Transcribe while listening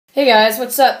Hey guys,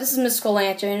 what's up? This is Mystical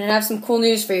Lantern, and I have some cool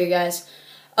news for you guys.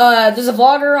 There's a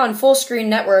vlogger on Full Screen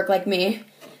Network like me,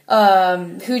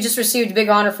 who just received a big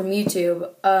honor from YouTube.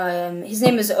 His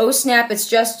name is Oh Snap It's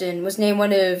Justin, was named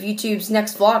one of YouTube's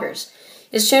next vloggers.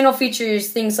 His channel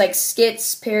features things like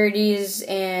skits, parodies,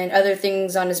 and other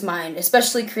things on his mind,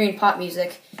 especially Korean pop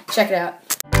music. Check it out.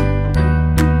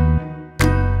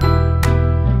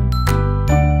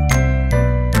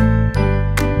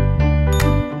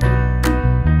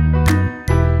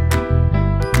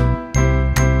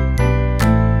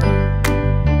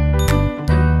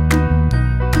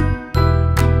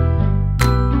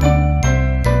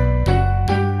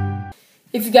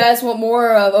 If you guys want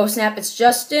more of Oh Snap It's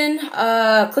Justin,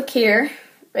 click here,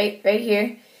 right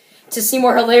here, to see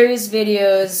more hilarious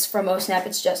videos from Oh Snap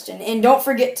It's Justin. And don't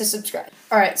forget to subscribe.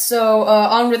 Alright, so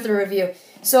on with the review.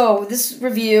 So this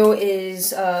review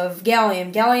is of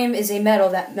gallium. Gallium is a metal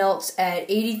that melts at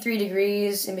 83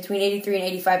 degrees, in between 83 and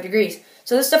 85 degrees.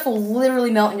 So this stuff will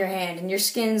literally melt in your hand, and your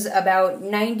skin's about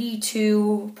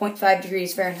 92.5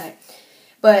 degrees Fahrenheit.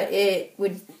 But it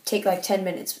would take like 10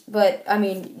 minutes. But I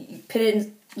mean, you put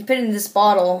it in this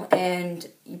bottle, and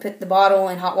you put the bottle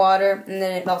in hot water, and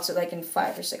then it melts it like in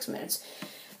 5 or 6 minutes.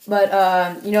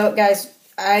 But you know what, guys?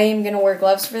 I am gonna wear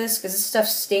gloves for this because this stuff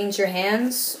stains your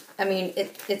hands. I mean,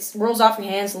 it rolls off your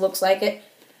hands. It looks like it,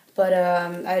 but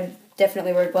I'd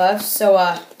definitely wear gloves. So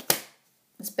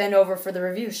let's bend over for the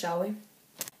review, shall we?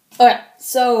 Okay,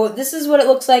 so this is what it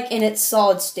looks like in its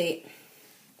solid state.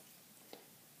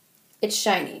 It's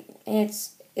shiny, and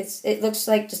it looks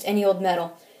like just any old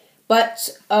metal.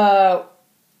 But I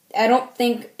don't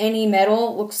think any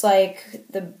metal looks like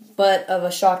the butt of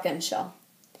a shotgun shell.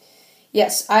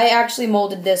 Yes, I actually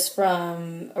molded this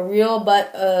from a real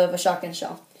butt of a shotgun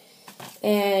shell.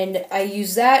 And I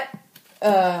used that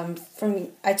I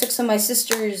took some of my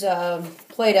sister's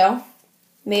Play-Doh,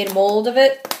 made a mold of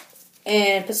it,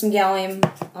 and put some gallium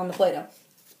on the Play-Doh.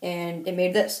 And it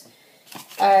made this.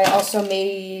 I also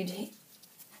made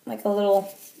like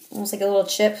almost like a little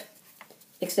chip,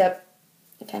 except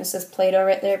it kind of says Play-Doh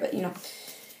right there, but you know.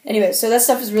 Anyway, so that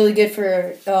stuff is really good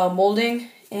for molding,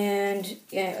 and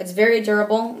yeah, it's very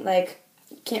durable. Like,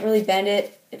 you can't really bend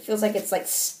it. It feels like it's like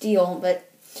steel,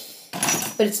 but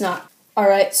it's not.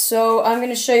 Alright, so I'm going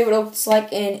to show you what it looks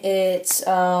like in its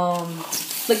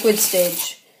liquid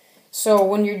stage. So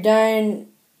when you're done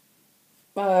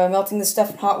melting the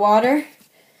stuff in hot water,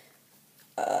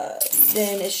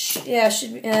 then it should be,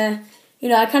 you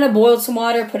know, I kind of boiled some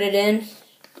water, put it in,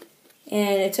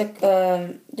 and it took,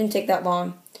 didn't take that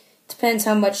long. Depends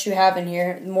how much you have in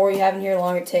here. The more you have in here, the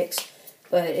longer it takes,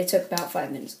 but it took about 5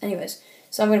 minutes. Anyways,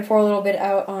 so I'm going to pour a little bit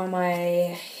out on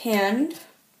my hand.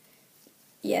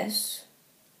 Yes.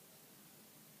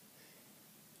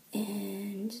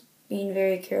 And being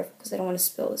very careful because I don't want to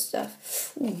spill this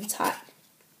stuff. Ooh, it's hot.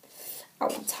 Oh,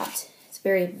 it's hot. It's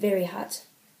very, very hot.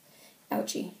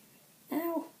 Ouchie.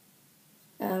 Ow.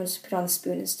 Just put it on the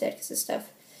spoon instead because this stuff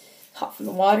is hot from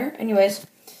the water. Anyways,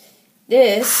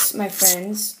 this, my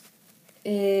friends,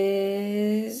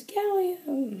 is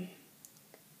gallium.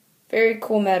 Very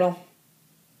cool metal.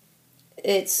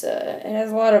 It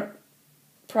has a lot of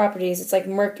properties. It's like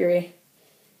mercury.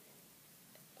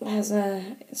 It has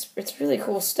it's really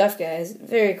cool stuff, guys.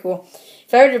 Very cool.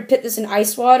 If I were to put this in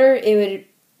ice water, it would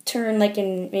turn like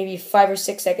in maybe 5 or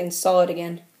 6 seconds solid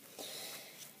again.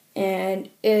 And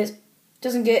it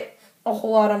doesn't get a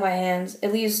whole lot on my hands.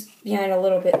 It leaves behind a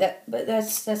little bit, but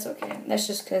that's okay. That's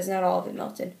just because not all of it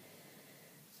melted.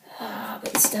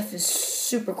 But this stuff is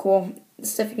super cool.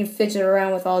 This stuff you can fidget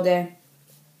around with all day.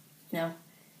 No.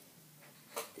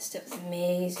 This stuff is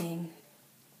amazing.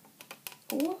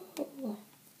 Whoa.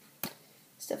 This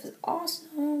stuff is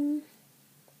awesome.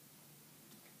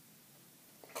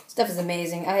 This stuff is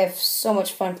amazing. I have so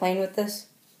much fun playing with this.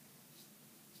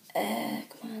 Come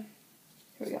on.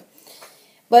 Here we go.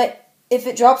 But if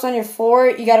it drops on your floor,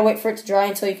 you gotta wait for it to dry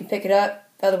until you can pick it up.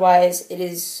 Otherwise, it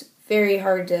is very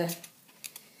hard to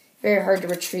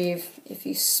retrieve if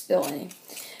you spill any.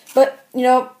 But, you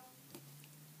know,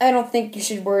 I don't think you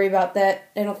should worry about that.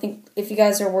 I don't think, if you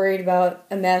guys are worried about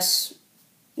a mess,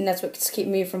 and that's what's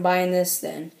keeping me from buying this,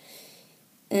 then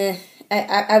I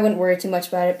wouldn't worry too much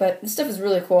about it. But this stuff is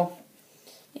really cool.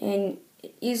 And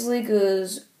it easily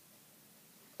goes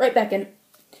right back in.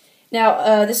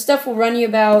 Now, this stuff will run you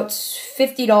about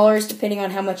 $50 depending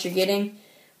on how much you're getting.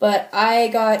 But I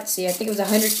got, see, I think it was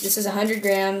 100, this is 100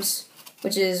 grams,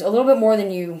 which is a little bit more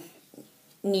than you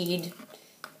need.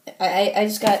 I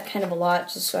just got kind of a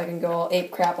lot just so I can go all ape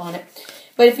crap on it.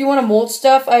 But if you want to mold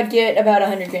stuff, I'd get about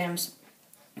 100 grams.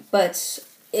 But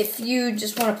if you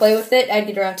just want to play with it, I'd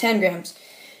get around 10 grams.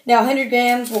 Now, 100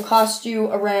 grams will cost you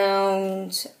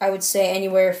around, I would say,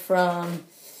 anywhere from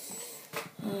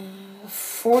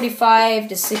 $45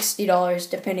 to $60,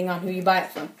 depending on who you buy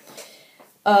it from.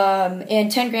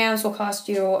 And 10 grams will cost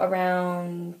you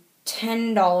around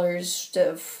 $10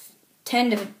 to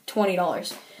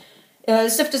 $20.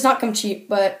 This stuff does not come cheap,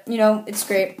 but, you know, it's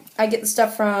great. I get the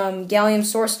stuff from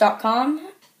GalliumSource.com,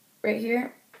 right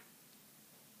here.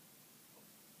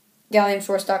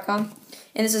 GalliumSource.com.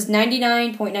 And this is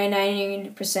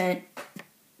 99.999%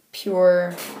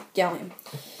 pure gallium.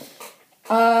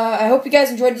 I hope you guys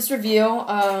enjoyed this review.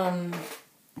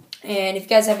 And if you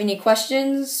guys have any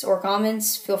questions or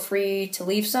comments, feel free to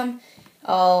leave some.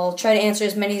 I'll try to answer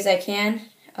as many as I can.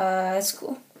 That's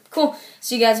cool. Cool.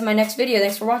 See you guys in my next video.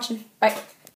 Thanks for watching. Bye.